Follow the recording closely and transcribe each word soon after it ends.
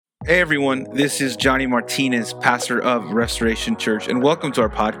Hey everyone, this is Johnny Martinez, pastor of Restoration Church, and welcome to our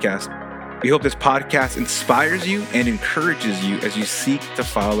podcast. We hope this podcast inspires you and encourages you as you seek to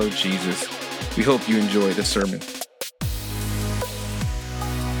follow Jesus. We hope you enjoy the sermon.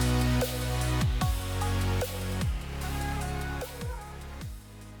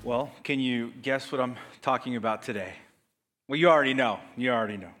 Well, can you guess what I'm talking about today? Well, you already know.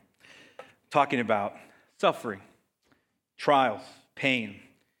 Talking about suffering, trials, pain,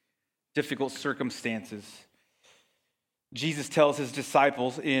 difficult circumstances. Jesus tells his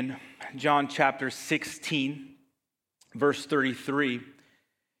disciples in John chapter 16, verse 33,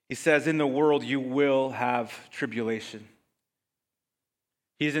 he says, "In the world you will have tribulation."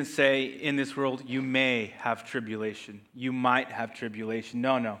 He doesn't say, in this world you may have tribulation, you might have tribulation.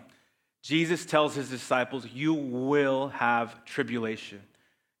 No. Jesus tells his disciples, you will have tribulation.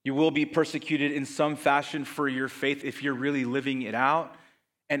 You will be persecuted in some fashion for your faith if you're really living it out.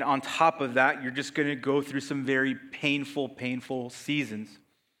 And on top of that, you're just going to go through some very painful seasons.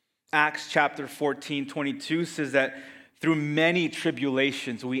 Acts chapter 14, 22 says that through many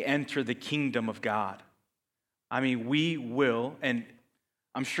tribulations, we enter the kingdom of God. I mean, we will, and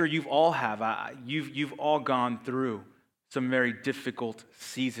I'm sure you've all gone through some very difficult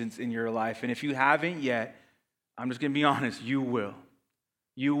seasons in your life. And if you haven't yet, I'm just going to be honest, you will.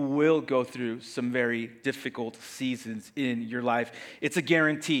 You will go through some very difficult seasons in your life. It's a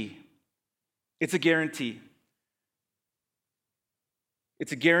guarantee. It's a guarantee.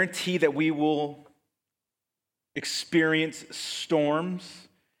 It's a guarantee that we will experience storms.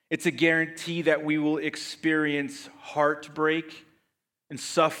 It's a guarantee that we will experience heartbreak and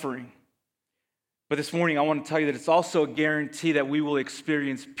suffering. But this morning, I want to tell you that it's also a guarantee that we will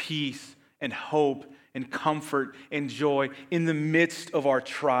experience peace and hope and comfort and joy in the midst of our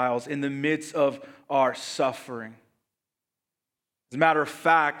trials, in the midst of our suffering. As a matter of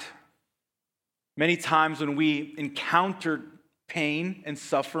fact, many times when we encounter pain and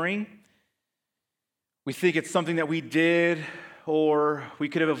suffering, we think it's something that we did or we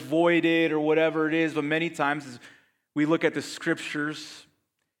could have avoided or whatever it is, but many times as we look at the scriptures,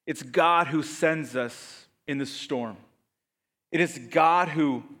 it's God who sends us in the storm. It is God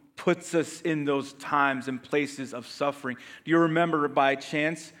who puts us in those times and places of suffering. Do you remember by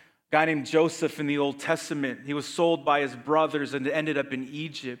chance a guy named Joseph in the Old Testament? He was sold by his brothers and ended up in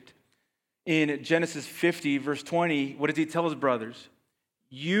Egypt. In Genesis 50, verse 20, what did he tell his brothers?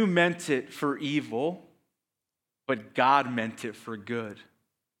 You meant it for evil, but God meant it for good.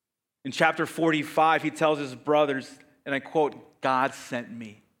 In chapter 45, he tells his brothers, and I quote, God sent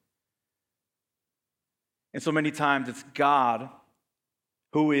me. And so many times it's God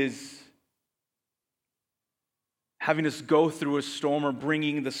who is having us go through a storm or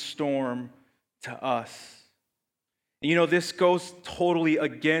bringing the storm to us. And you know, this goes totally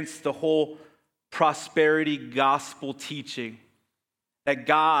against the whole prosperity gospel teaching that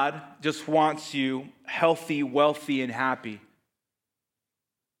God just wants you healthy, wealthy, and happy.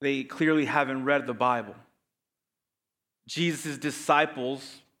 They clearly haven't read the Bible. Jesus'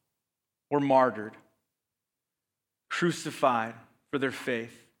 disciples were martyred, crucified for their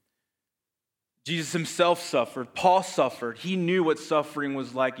faith. Jesus himself suffered. Paul suffered. He knew what suffering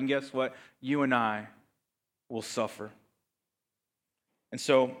was like. And guess what? You and I will suffer. And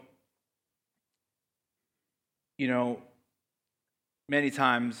so, you know, many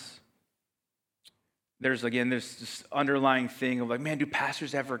times there's this underlying thing of like, man, do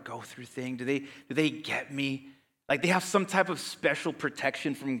pastors ever go through things? Do they get me? Like they have some type of special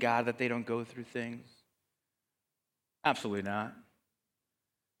protection from God that they don't go through things? Absolutely not.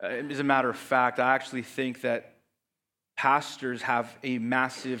 As a matter of fact, I actually think that pastors have a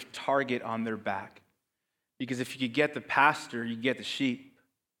massive target on their back. Because if you could get the pastor, you get the sheep.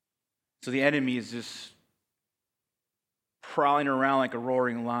 So the enemy is just prowling around like a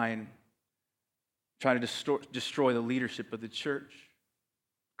roaring lion, trying to destroy the leadership of the church,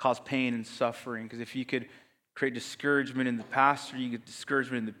 cause pain and suffering. Because if you could create discouragement in the pastor, you get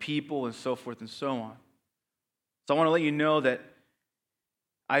discouragement in the people, and so forth and so on. So I want to let you know that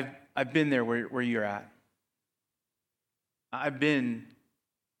I've been there where you're at. I've been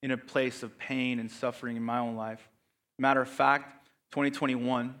in a place of pain and suffering in my own life. Matter of fact,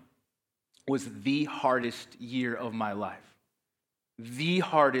 2021 was the hardest year of my life. The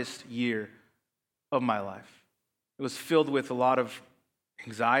hardest year of my life. It was filled with a lot of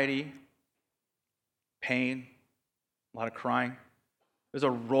anxiety, pain, a lot of crying. It was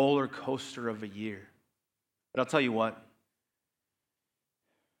a roller coaster of a year. But I'll tell you what,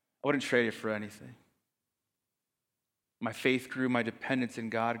 I wouldn't trade it for anything. My faith grew, my dependence in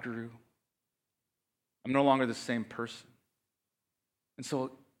God grew. I'm no longer the same person. And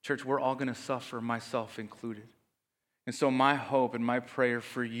so Church, we're all going to suffer, myself included. And so my hope and my prayer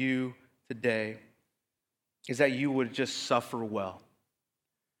for you today is that you would just suffer well.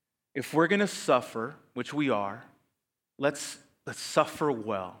 If we're going to suffer, which we are, let's suffer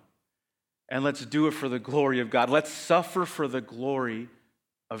well. And let's do it for the glory of God. Let's suffer for the glory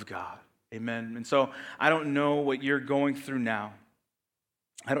of God. Amen. And so I don't know what you're going through now.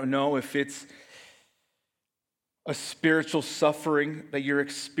 I don't know if it's a spiritual suffering that you're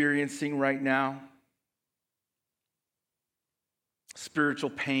experiencing right now. Spiritual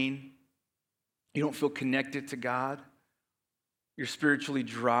pain. You don't feel connected to God. You're spiritually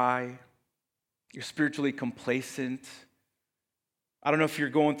dry. You're spiritually complacent. I don't know if you're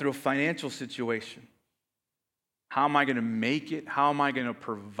going through a financial situation. How am I going to make it? How am I going to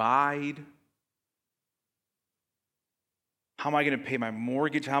provide? How am I going to pay my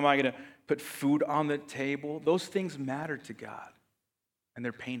mortgage? How am I going to put food on the table? Those things matter to God, and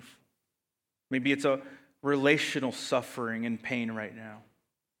they're painful. Maybe it's a relational suffering and pain right now.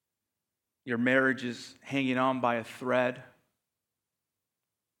 Your marriage is hanging on by a thread.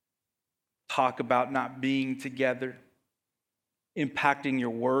 Talk about not being together, impacting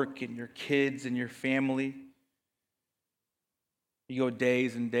your work and your kids and your family. You go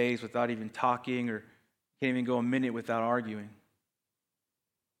days and days without even talking, or can't even go a minute without arguing.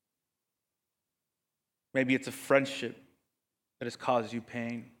 Maybe it's a friendship that has caused you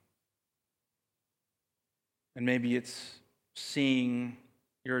pain. And maybe it's seeing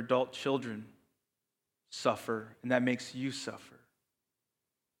your adult children suffer, and that makes you suffer.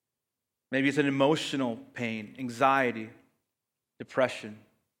 Maybe it's an emotional pain, anxiety, depression,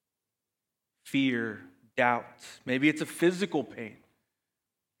 fear, doubt. Maybe it's a physical pain.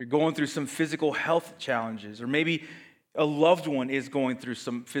 You're going through some physical health challenges, or maybe a loved one is going through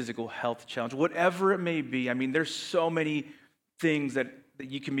some physical health challenge. Whatever it may be, I mean, there's so many things that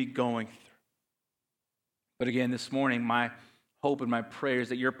you can be going through. But again, this morning, my hope and my prayer is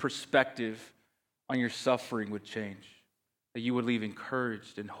that your perspective on your suffering would change, that you would leave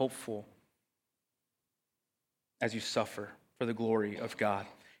encouraged and hopeful as you suffer for the glory of God.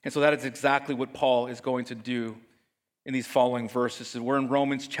 And so that is exactly what Paul is going to do in these following verses. And we're in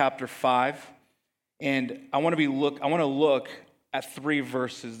Romans chapter 5, and I want to look at 3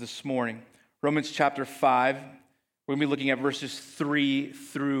 verses this morning. Romans chapter 5, we're going to be looking at verses 3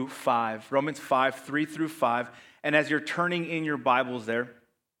 through 5. Romans 5, 3 through 5. And as you're turning in your Bibles there,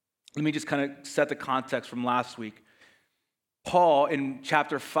 let me just kind of set the context from last week. Paul, in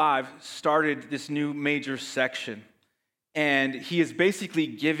chapter 5, started this new major section. And he is basically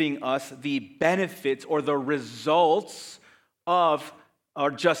giving us the benefits or the results of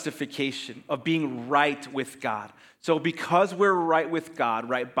our justification, of being right with God. So because we're right with God,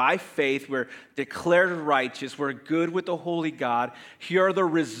 right, by faith, we're declared righteous, we're good with the holy God, here are the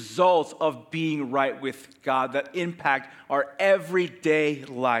results of being right with God that impact our everyday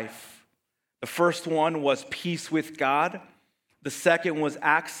life. The first one was peace with God. The second was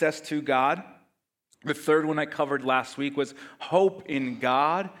access to God. The third one I covered last week was hope in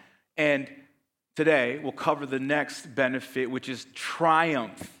God. And today we'll cover the next benefit, which is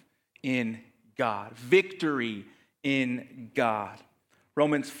triumph in God, victory in God.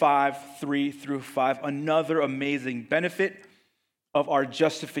 Romans 5, 3 through 5, another amazing benefit of our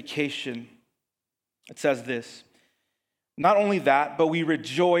justification. It says this, not only that, but we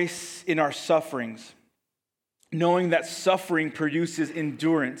rejoice in our sufferings, knowing that suffering produces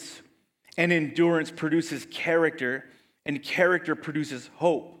endurance, and endurance produces character, and character produces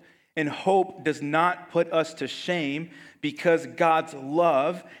hope. And hope does not put us to shame, because God's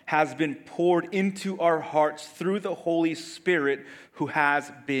love has been poured into our hearts through the Holy Spirit who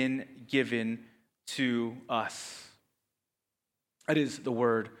has been given to us. That is the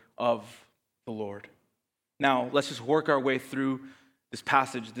word of the Lord. Now, let's just work our way through this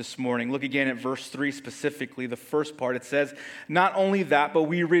passage this morning. Look again at verse 3 specifically, the first part. It says, not only that, but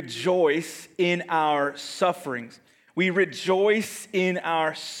we rejoice in our sufferings. We rejoice in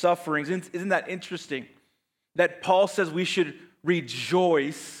our sufferings. Isn't that interesting? That Paul says we should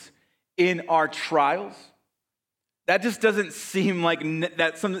rejoice in our trials. That just doesn't seem like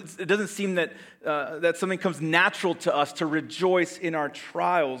that. It doesn't seem that that something comes natural to us to rejoice in our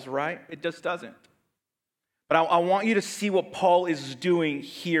trials, right? It just doesn't. But I want you to see what Paul is doing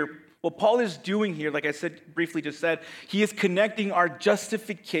here. What Paul is doing here, like I said, briefly just said, he is connecting our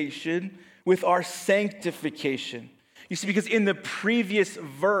justification with our sanctification. You see, because in the previous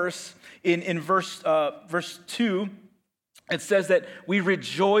verse, in verse 2, it says that we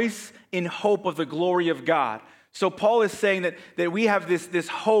rejoice in hope of the glory of God. So Paul is saying that we have this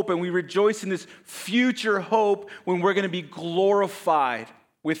hope, and we rejoice in this future hope when we're going to be glorified.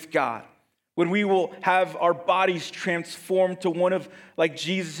 with God. When we will have our bodies transformed to one of like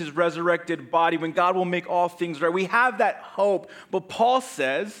Jesus' resurrected body, when God will make all things right. We have that hope. But Paul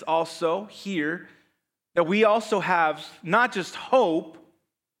says also here that we also have not just hope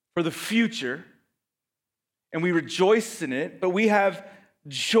for the future, and we rejoice in it, but we have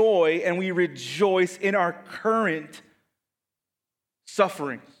joy and we rejoice in our current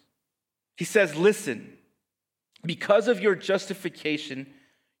sufferings. He says, listen, because of your justification,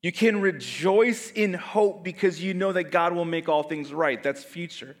 you can rejoice in hope because you know that God will make all things right. That's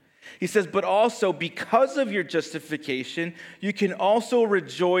future. He says, but also because of your justification, you can also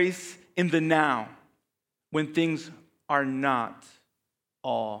rejoice in the now when things are not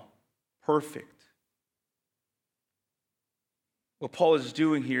all perfect. What Paul is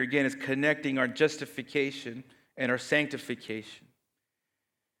doing here, again, is connecting our justification and our sanctification.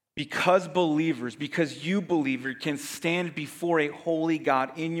 Because you believer can stand before a holy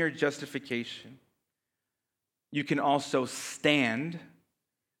God in your justification, you can also stand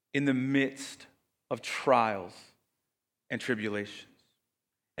in the midst of trials and tribulations.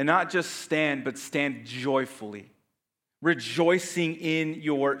 And not just stand, but stand joyfully, rejoicing in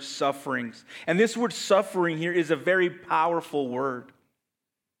your sufferings. And this word suffering here is a very powerful word.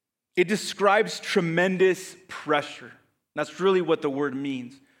 It describes tremendous pressure. That's really what the word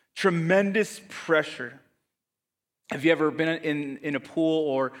means. Tremendous pressure. Have you ever been in a pool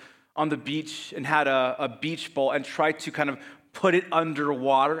or on the beach and had a beach ball and tried to kind of put it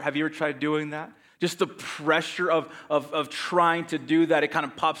underwater? Have you ever tried doing that? Just the pressure of trying to do that. It kind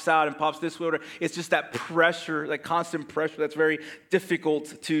of pops out and pops this way. It's just that pressure, that constant pressure that's very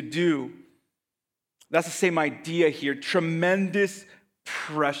difficult to do. That's the same idea here. Tremendous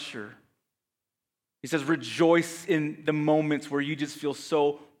pressure. He says, rejoice in the moments where you just feel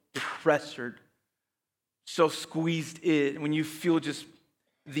so pressured, so squeezed in, when you feel just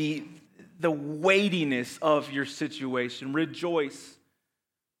the weightiness of your situation. Rejoice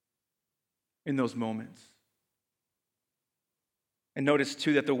in those moments. And notice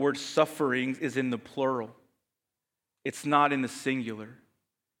too that the word suffering is in the plural. It's not in the singular,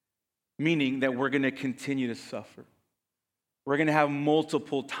 meaning that we're going to continue to suffer. We're going to have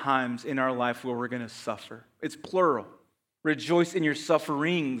multiple times in our life where we're going to suffer. It's plural. Rejoice in your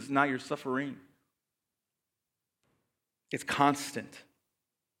sufferings, not your suffering. It's constant.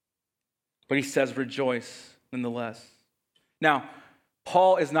 But he says rejoice nonetheless. Now,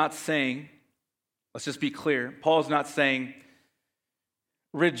 Paul is not saying, let's just be clear, Paul is not saying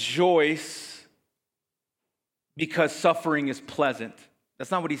rejoice because suffering is pleasant. That's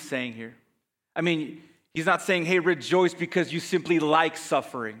not what he's saying here. I mean, he's not saying, hey, rejoice because you simply like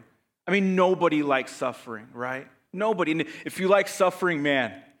suffering. I mean, nobody likes suffering, right? Nobody. And if you like suffering,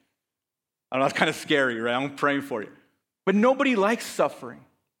 man, I know that's kind of scary, right? I'm praying for you. But nobody likes suffering.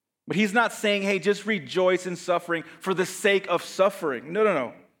 But he's not saying, hey, just rejoice in suffering for the sake of suffering.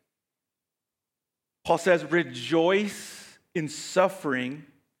 No. Paul says, rejoice in suffering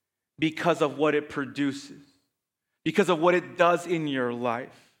because of what it produces, because of what it does in your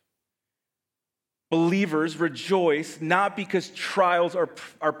life. Believers rejoice not because trials are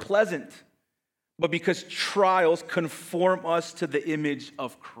pleasant, but because trials conform us to the image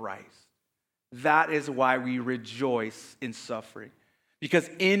of Christ. That is why we rejoice in suffering. Because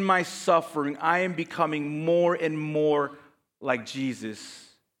in my suffering, I am becoming more and more like Jesus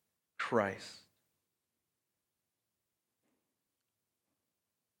Christ.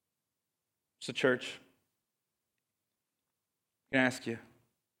 So, church, can I ask you,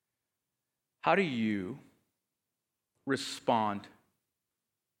 how do you respond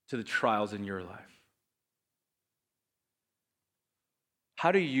to the trials in your life?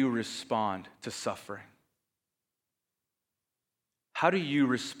 How do you respond to suffering? How do you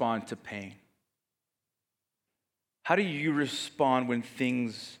respond to pain? How do you respond when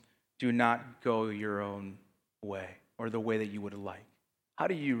things do not go your own way or the way that you would like? How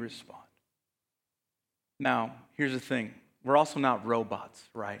do you respond? Now, here's the thing. We're also not robots,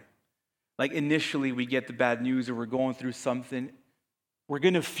 right? Like initially we get the bad news or we're going through something. We're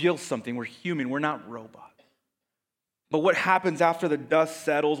going to feel something. We're human. We're not robots. But what happens after the dust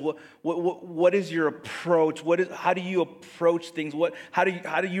settles? What is your approach? How do you approach things? How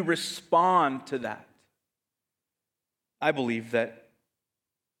do you respond to that? I believe that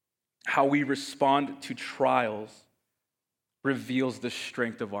how we respond to trials reveals the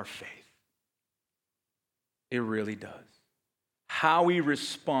strength of our faith. It really does. How we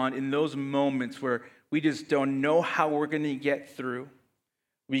respond in those moments where we just don't know how we're going to get through.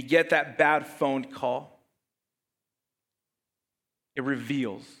 We get that bad phone call. It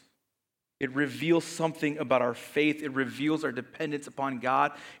reveals It reveals something about our faith. It reveals our dependence upon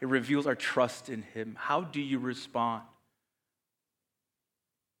God. It reveals our trust in him. How do you respond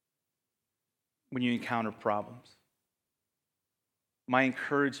when you encounter problems? My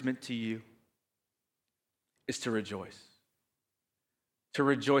encouragement to you is to rejoice. To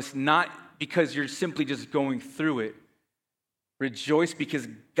rejoice not because you're simply just going through it. Rejoice because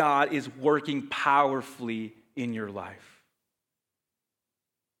God is working powerfully in your life.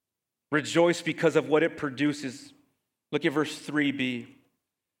 Rejoice because of what it produces. Look at verse 3b.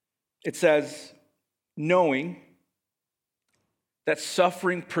 It says, knowing that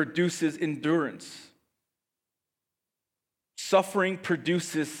suffering produces endurance. Suffering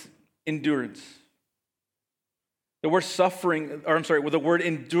produces endurance. The word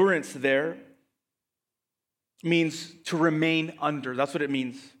endurance there means to remain under. That's what it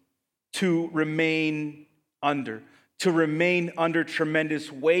means. To remain under. To remain under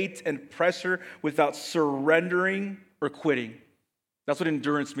tremendous weight and pressure without surrendering or quitting. That's what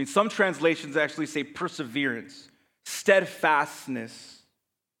endurance means. Some translations actually say perseverance, steadfastness.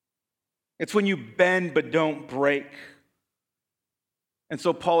 It's when you bend but don't break. And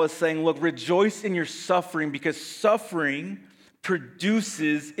so Paul is saying, look, rejoice in your suffering because suffering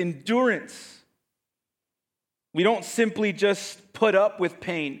produces endurance. We don't simply just put up with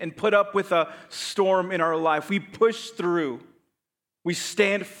pain and put up with a storm in our life. We push through. We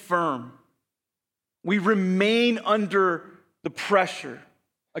stand firm. We remain under the pressure.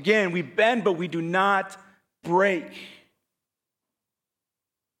 Again, we bend, but we do not break.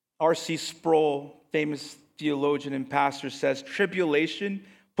 R.C. Sproul, famous theologian and pastor, says, tribulation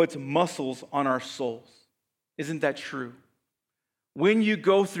puts muscles on our souls. Isn't that true? When you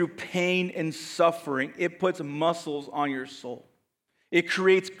go through pain and suffering, it puts muscles on your soul. It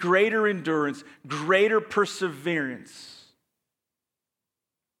creates greater endurance, greater perseverance.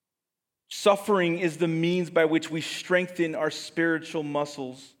 Suffering is the means by which we strengthen our spiritual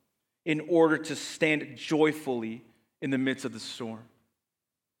muscles in order to stand joyfully in the midst of the storm.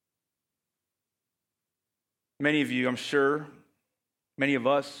 Many of you, I'm sure, many of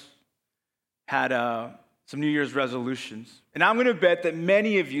us had some New Year's resolutions. And I'm going to bet that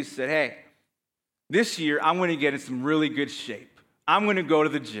many of you said, hey, this year I'm going to get in some really good shape. I'm going to go to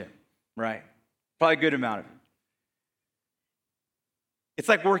the gym, right? Probably a good amount of it. It's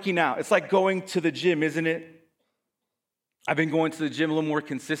like working out. It's like going to the gym, isn't it? I've been going to the gym a little more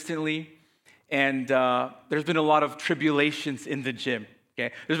consistently, and there's been a lot of tribulations in the gym.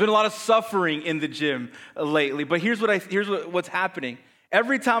 Okay? There's been a lot of suffering in the gym lately, but here's what's happening.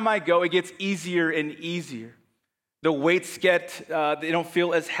 Every time I go, it gets easier and easier. The weights they don't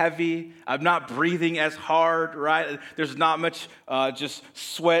feel as heavy. I'm not breathing as hard, right? There's not much just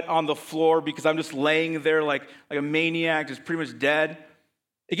sweat on the floor because I'm just laying there like a maniac, just pretty much dead.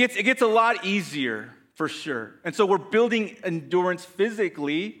 It gets a lot easier for sure. And so we're building endurance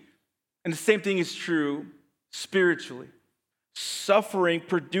physically, and the same thing is true spiritually. Suffering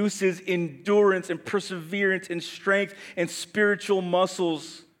produces endurance and perseverance and strength and spiritual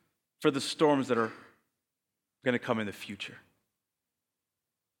muscles for the storms that are going to come in the future.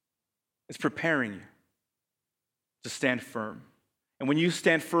 It's preparing you to stand firm. And when you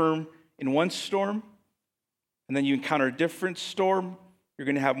stand firm in one storm, and then you encounter a different storm, you're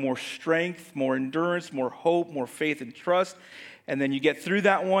going to have more strength, more endurance, more hope, more faith and trust. And then you get through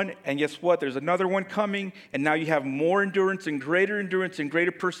that one, and guess what? There's another one coming, and now you have more endurance and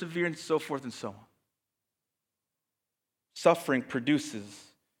greater perseverance, so forth and so on. Suffering produces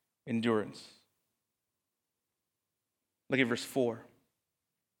endurance. Look at verse 4.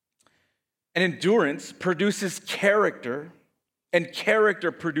 And endurance produces character, and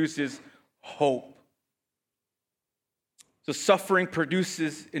character produces hope. So suffering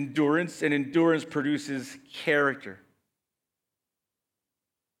produces endurance, and endurance produces character.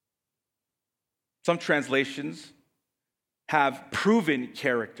 Some translations have proven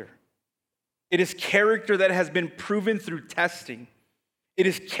character. It is character that has been proven through testing. It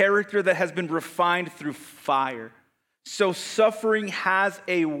is character that has been refined through fire. So suffering has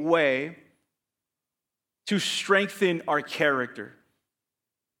a way to strengthen our character,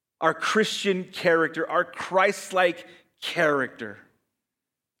 our Christian character, our Christ-like character.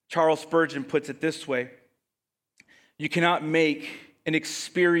 Charles Spurgeon puts it this way: you cannot make an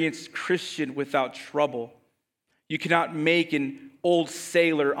experienced Christian without trouble. You cannot make an old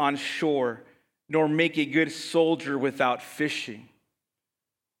sailor on shore, nor make a good soldier without fishing.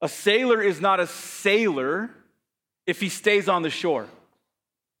 A sailor is not a sailor if he stays on the shore.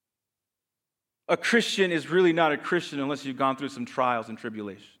 A Christian is really not a Christian unless you've gone through some trials and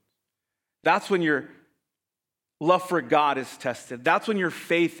tribulations. That's when you're love for God is tested. That's when your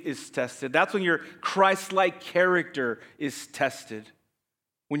faith is tested. That's when your Christ-like character is tested,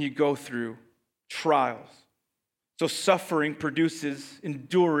 when you go through trials. So suffering produces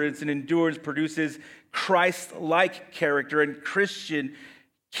endurance, and endurance produces Christ-like character and Christian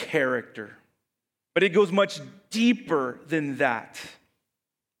character. But it goes much deeper than that.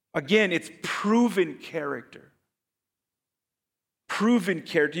 Again, it's proven character. Proven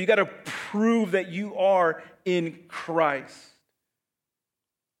character. You got to prove that you are in Christ.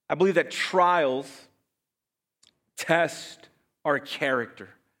 I believe that trials test our character.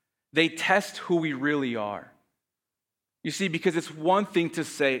 They test who we really are. You see, because it's one thing to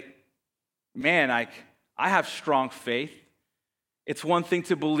say, man, I have strong faith. It's one thing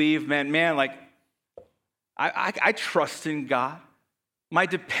to believe, man, like, I trust in God. My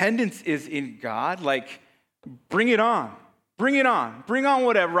dependence is in God. Like, bring it on. Bring it on. Bring on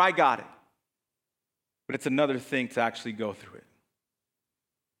whatever. I got it. But it's another thing to actually go through it.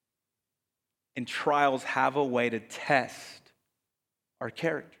 And trials have a way to test our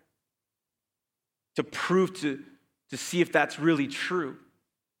character, to prove, to see if that's really true.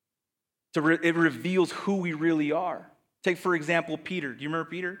 It reveals who we really are. Take, for example, Peter. Do you remember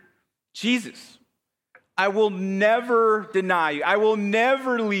Peter? Jesus. I will never deny you. I will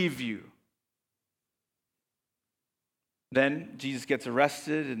never leave you. Then Jesus gets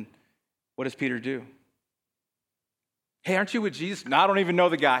arrested, and what does Peter do? Hey, aren't you with Jesus? No, I don't even know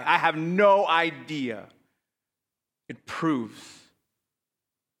the guy. I have no idea. It proves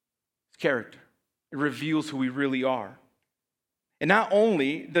his character. It reveals who we really are. And not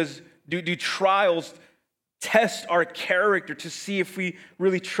only do trials test our character to see if we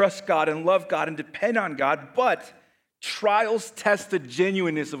really trust God and love God and depend on God, but trials test the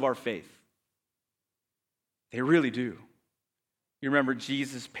genuineness of our faith. They really do. You remember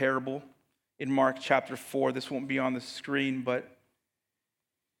Jesus' parable in Mark chapter 4. This won't be on the screen, but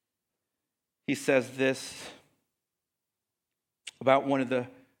he says this about one of the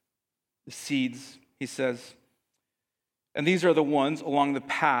seeds. He says, and these are the ones along the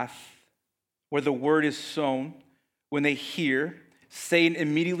path where the word is sown. When they hear, Satan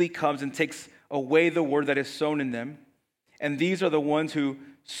immediately comes and takes away the word that is sown in them. And these are the ones who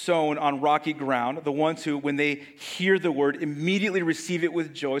sown on rocky ground, the ones who, when they hear the word, immediately receive it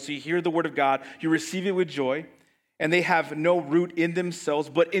with joy. So you hear the word of God, you receive it with joy, and they have no root in themselves,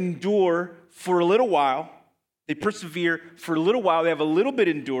 but endure for a little while. They persevere for a little while. They have a little bit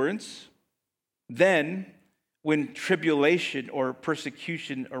endurance. Then, when tribulation or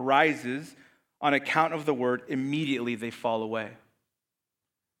persecution arises on account of the word, immediately they fall away,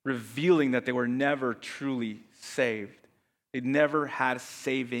 revealing that they were never truly saved. They never had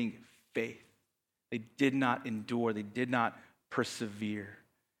saving faith. They did not endure. They did not persevere.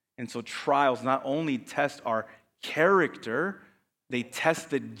 And so trials not only test our character, they test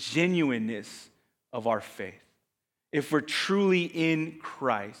the genuineness of our faith. If we're truly in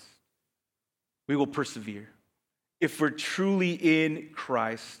Christ, we will persevere. If we're truly in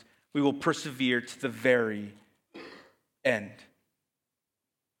Christ, we will persevere to the very end.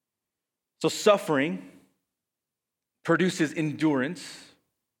 So suffering produces endurance,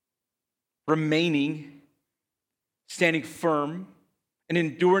 remaining, standing firm. And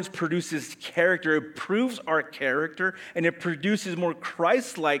endurance produces character. It proves our character, and it produces more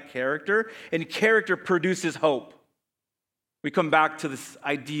Christ-like character, and character produces hope. We come back to this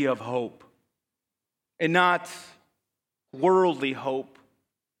idea of hope, and not worldly hope,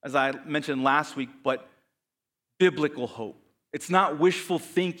 as I mentioned last week, but biblical hope. It's not wishful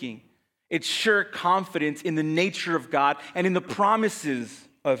thinking. It's sure confidence in the nature of God and in the promises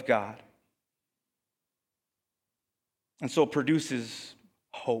of God. And so it produces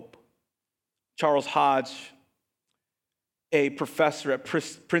hope. Charles Hodge, a professor at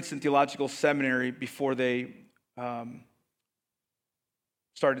Princeton Theological Seminary before they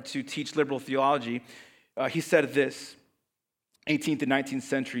started to teach liberal theology, he said this, 18th and 19th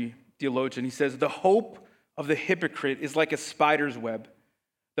century theologian. He says, the hope of the hypocrite is like a spider's web.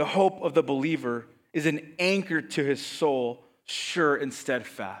 The hope of the believer is an anchor to his soul, sure and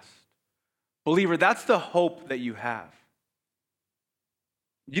steadfast. Believer, that's the hope that you have.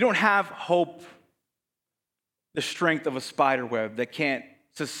 You don't have hope, the strength of a spider web that can't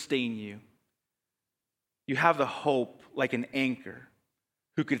sustain you. You have the hope like an anchor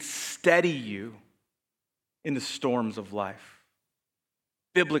who could steady you in the storms of life.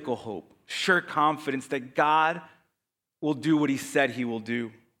 Biblical hope, sure confidence that God will do what he said he will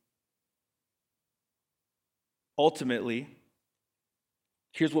do. Ultimately,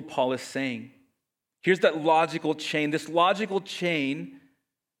 here's what Paul is saying. Here's that logical chain. This logical chain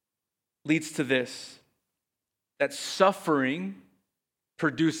leads to this, that suffering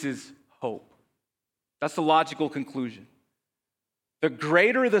produces hope. That's the logical conclusion. The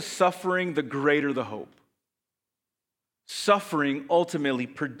greater the suffering, the greater the hope. Suffering ultimately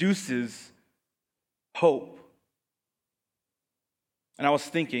produces hope. And I was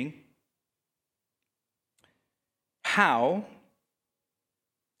thinking, how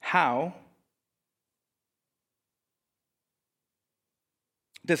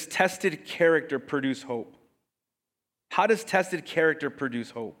does tested character produce hope? How does tested character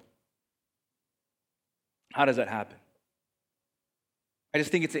produce hope? How does that happen? I just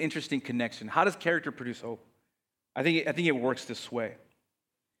think it's an interesting connection. How does character produce hope? I think it works this way.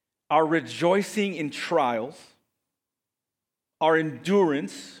 Our rejoicing in trials, our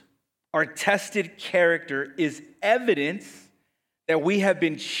endurance, our tested character is evidence that we have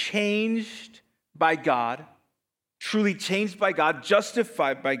been changed by God, truly changed by God,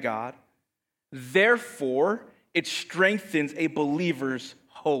 justified by God. Therefore, it strengthens a believer's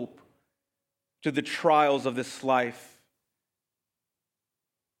hope to the trials of this life.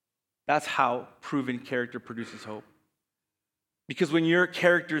 That's how proven character produces hope. Because when your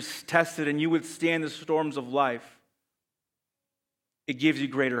character is tested and you withstand the storms of life, it gives you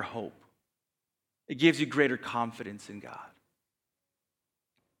greater hope. It gives you greater confidence in God.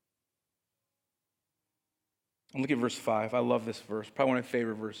 And look at verse 5. I love this verse, probably one of my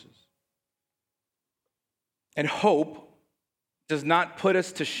favorite verses. And hope does not put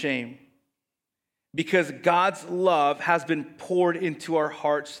us to shame, because God's love has been poured into our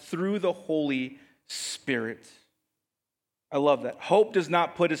hearts through the Holy Spirit. I love that. Hope does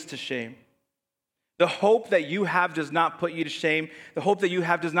not put us to shame. The hope that you have does not put you to shame. The hope that you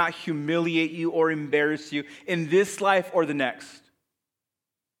have does not humiliate you or embarrass you in this life or the next.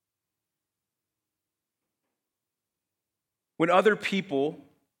 When other people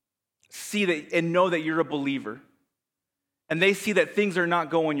see that and know that you're a believer, and they see that things are not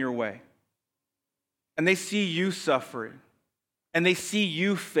going your way, and they see you suffering, and they see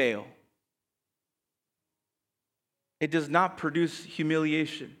you fail, it does not produce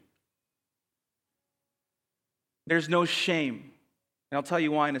humiliation. There's no shame. And I'll tell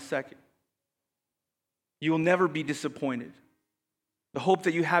you why in a second. You will never be disappointed. The hope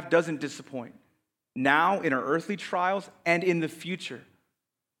that you have doesn't disappoint. Now, in our earthly trials, and in the future.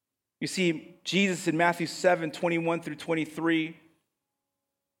 You see, Jesus in Matthew 7:21-23,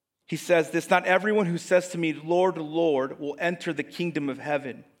 he says this, "Not everyone who says to me, 'Lord, Lord,' will enter the kingdom of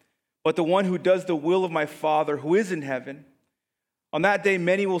heaven, but the one who does the will of my Father who is in heaven. On that day,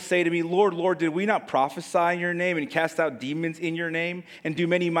 many will say to me, 'Lord, Lord, did we not prophesy in your name and cast out demons in your name and do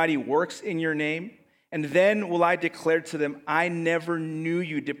many mighty works in your name?' And then will I declare to them, 'I never knew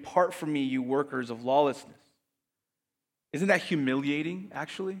you. Depart from me, you workers of lawlessness.'" Isn't that humiliating,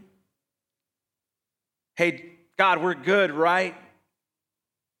 actually? Hey, God, we're good, right?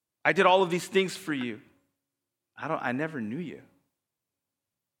 I did all of these things for you. I never knew you.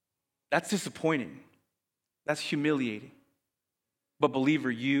 That's disappointing. That's humiliating. But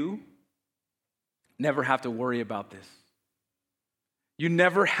believer, you never have to worry about this. You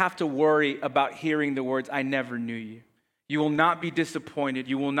never have to worry about hearing the words, "I never knew you." You will not be disappointed.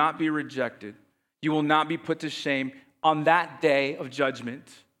 You will not be rejected. You will not be put to shame on that day of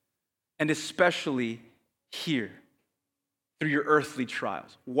judgment, and especially here through your earthly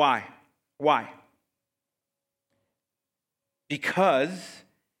trials. Why? Why? Because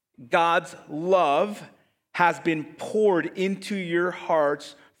God's love has been poured into your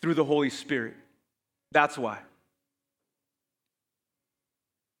hearts through the Holy Spirit. That's why.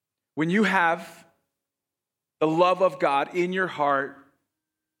 When you have the love of God in your heart,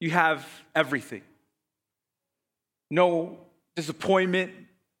 you have everything. No disappointment,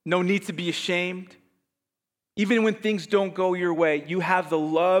 no need to be ashamed. Even when things don't go your way, you have the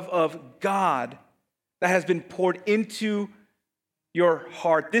love of God that has been poured into your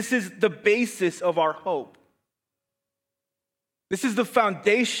heart. This is the basis of our hope. This is the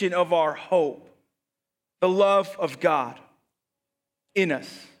foundation of our hope. The love of God in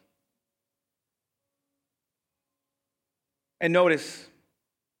us. And notice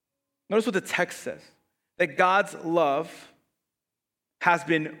what the text says. That God's love has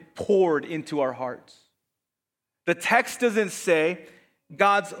been poured into our hearts. The text doesn't say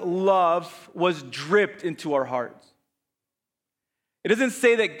God's love was dripped into our hearts. It doesn't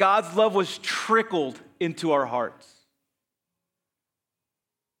say that God's love was trickled into our hearts.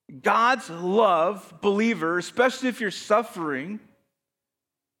 God's love, believer, especially if you're suffering,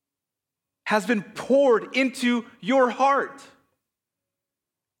 has been poured into your heart.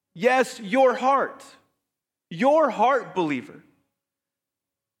 Yes, your heart. Your heart, believer.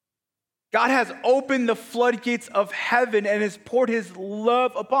 God has opened the floodgates of heaven and has poured his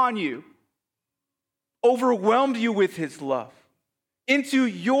love upon you, overwhelmed you with his love into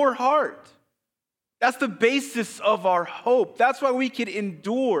your heart. That's the basis of our hope. That's why we can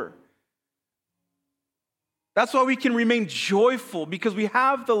endure. That's why we can remain joyful, because we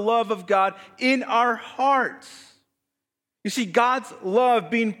have the love of God in our hearts. You see, God's love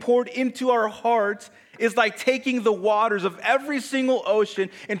being poured into our hearts is like taking the waters of every single ocean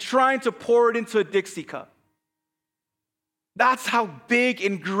and trying to pour it into a Dixie cup. That's how big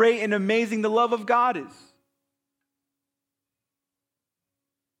and great and amazing the love of God is.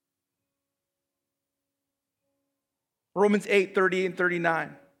 Romans 8:38 and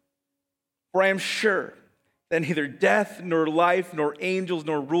 39. For I am sure that neither death, nor life, nor angels,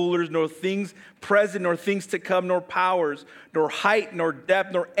 nor rulers, nor things present, nor things to come, nor powers, nor height, nor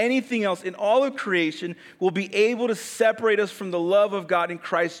depth, nor anything else in all of creation will be able to separate us from the love of God in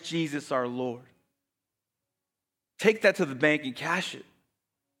Christ Jesus our Lord. Take that to the bank and cash it.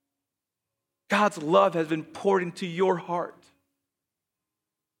 God's love has been poured into your heart.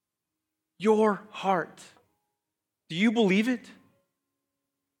 Your heart. Do you believe it?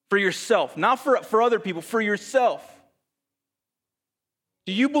 For yourself, not for other people, for yourself.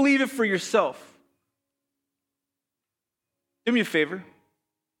 Do you believe it for yourself? Do me a favor.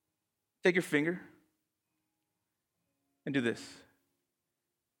 Take your finger and do this.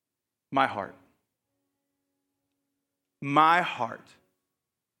 My heart. My heart.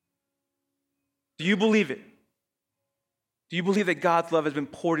 Do you believe it? Do you believe that God's love has been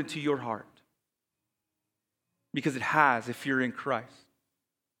poured into your heart? Because it has, if you're in Christ.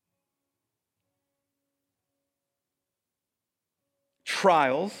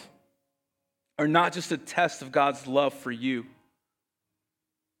 Trials are not just a test of God's love for you,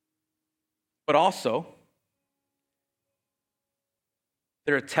 but also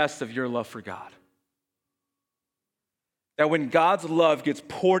they're a test of your love for God. That when God's love gets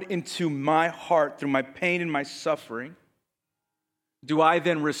poured into my heart through my pain and my suffering, do I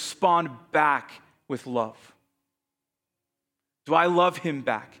then respond back with love? Do I love him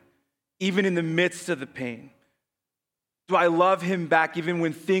back, even in the midst of the pain? Do I love him back even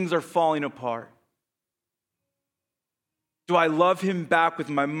when things are falling apart? Do I love him back with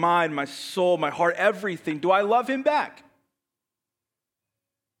my mind, my soul, my heart, everything? Do I love him back?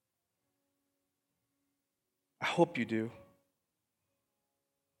 I hope you do.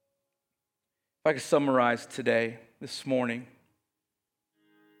 If I could summarize today, this morning,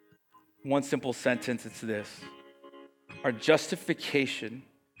 one simple sentence, it's this. Our justification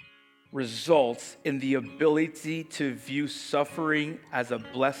results in the ability to view suffering as a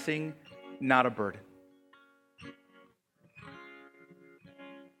blessing, not a burden.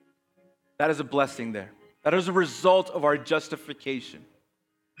 That is a blessing there. That is a result of our justification.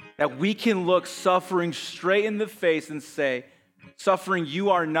 That we can look suffering straight in the face and say, suffering, you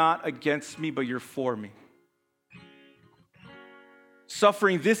are not against me, but you're for me.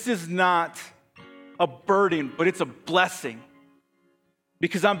 Suffering, this is not a burden, but it's a blessing.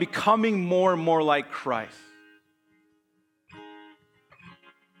 Because I'm becoming more and more like Christ.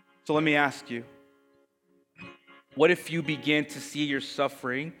 So let me ask you, what if you begin to see your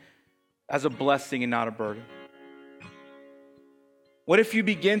suffering as a blessing and not a burden? What if you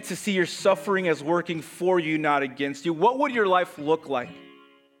begin to see your suffering as working for you, not against you? What would your life look like?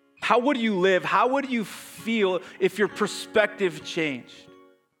 How would you live? How would you feel if your perspective changed?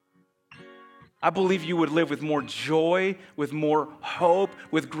 I believe you would live with more joy, with more hope,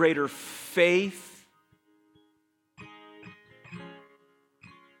 with greater faith.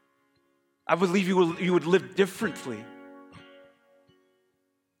 I believe you would live differently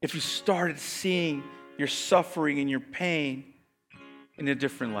if you started seeing your suffering and your pain in a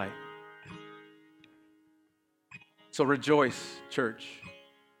different light. So rejoice, church.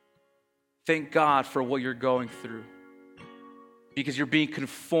 Thank God for what you're going through, because you're being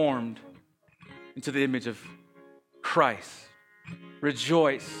conformed into the image of Christ.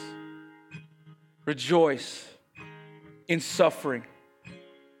 Rejoice. Rejoice in suffering,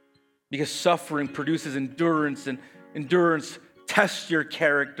 because suffering produces endurance, and endurance tests your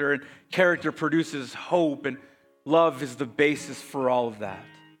character, and character produces hope, and love is the basis for all of that.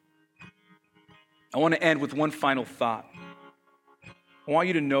 I want to end with one final thought. I want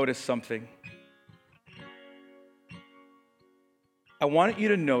you to notice something. I want you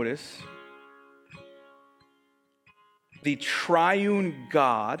to notice the triune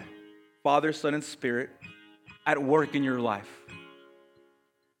God, Father, Son, and Spirit, at work in your life,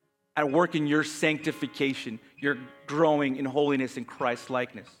 at work in your sanctification, your growing in holiness and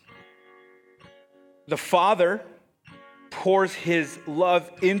Christ-likeness. The Father pours his love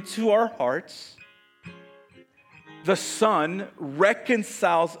into our hearts. The Son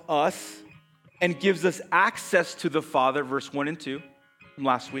reconciles us and gives us access to the Father, verse 1 and 2 from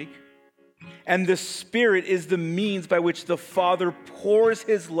last week. And the Spirit is the means by which the Father pours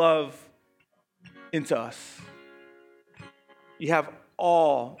his love into us. You have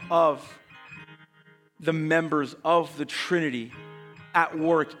all of the members of the Trinity at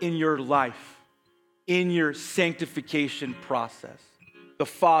work in your life, in your sanctification process. The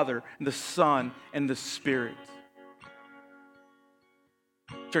Father, and the Son, and the Spirit.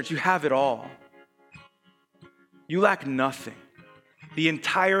 Church, you have it all. You lack nothing. The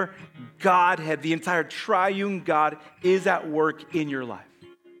entire Godhead, the entire triune God is at work in your life.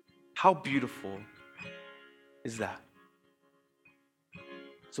 How beautiful is that?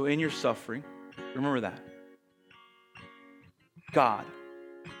 So in your suffering, remember that. God,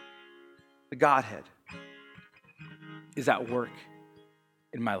 the Godhead, is at work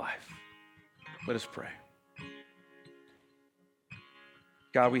in my life. Let us pray.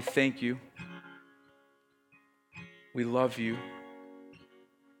 God, we thank you. We love you.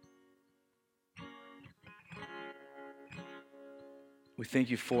 We thank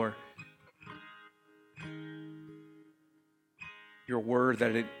you for your word,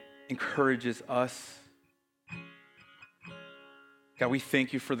 that it encourages us. God, we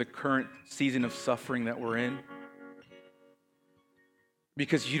thank you for the current season of suffering that we're in,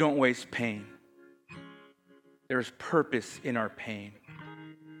 because you don't waste pain. There's purpose in our pain.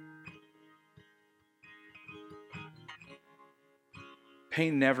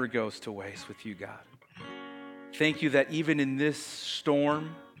 Pain never goes to waste with you, God. Thank you that even in this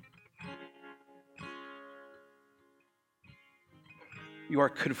storm, you are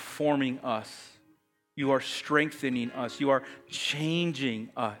conforming us. You are strengthening us. You are changing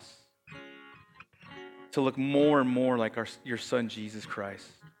us to look more and more like your Son, Jesus Christ.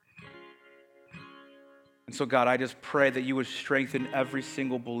 And so, God, I just pray that you would strengthen every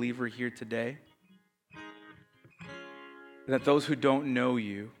single believer here today. That those who don't know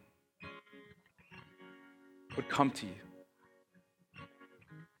you would come to you,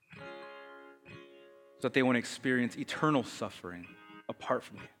 so that they won't experience eternal suffering apart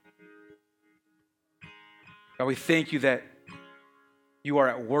from you. God, we thank you that you are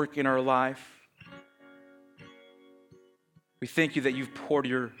at work in our life. We thank you that you've poured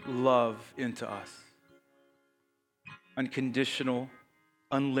your love into us. Unconditional,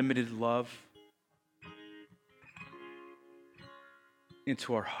 unlimited love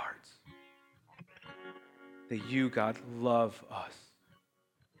into our hearts. That you, God, love us.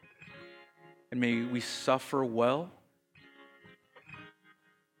 And may we suffer well.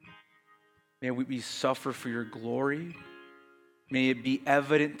 May we suffer for your glory. May it be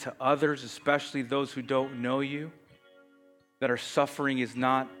evident to others, especially those who don't know you, that our suffering is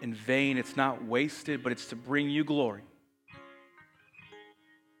not in vain, it's not wasted, but it's to bring you glory.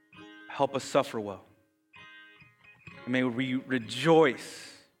 Help us suffer well. And may we rejoice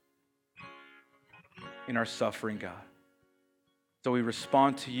in our suffering, God. So we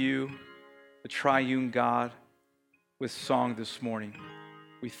respond to you, the triune God, with song this morning.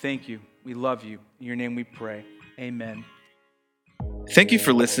 We thank you. We love you. In your name we pray. Amen. Thank you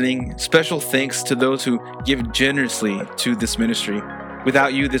for listening. Special thanks to those who give generously to this ministry.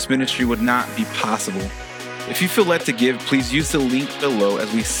 Without you, this ministry would not be possible. If you feel led to give, please use the link below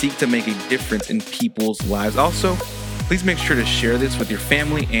as we seek to make a difference in people's lives. Also, please make sure to share this with your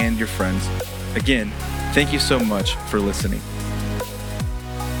family and your friends. Again, thank you so much for listening.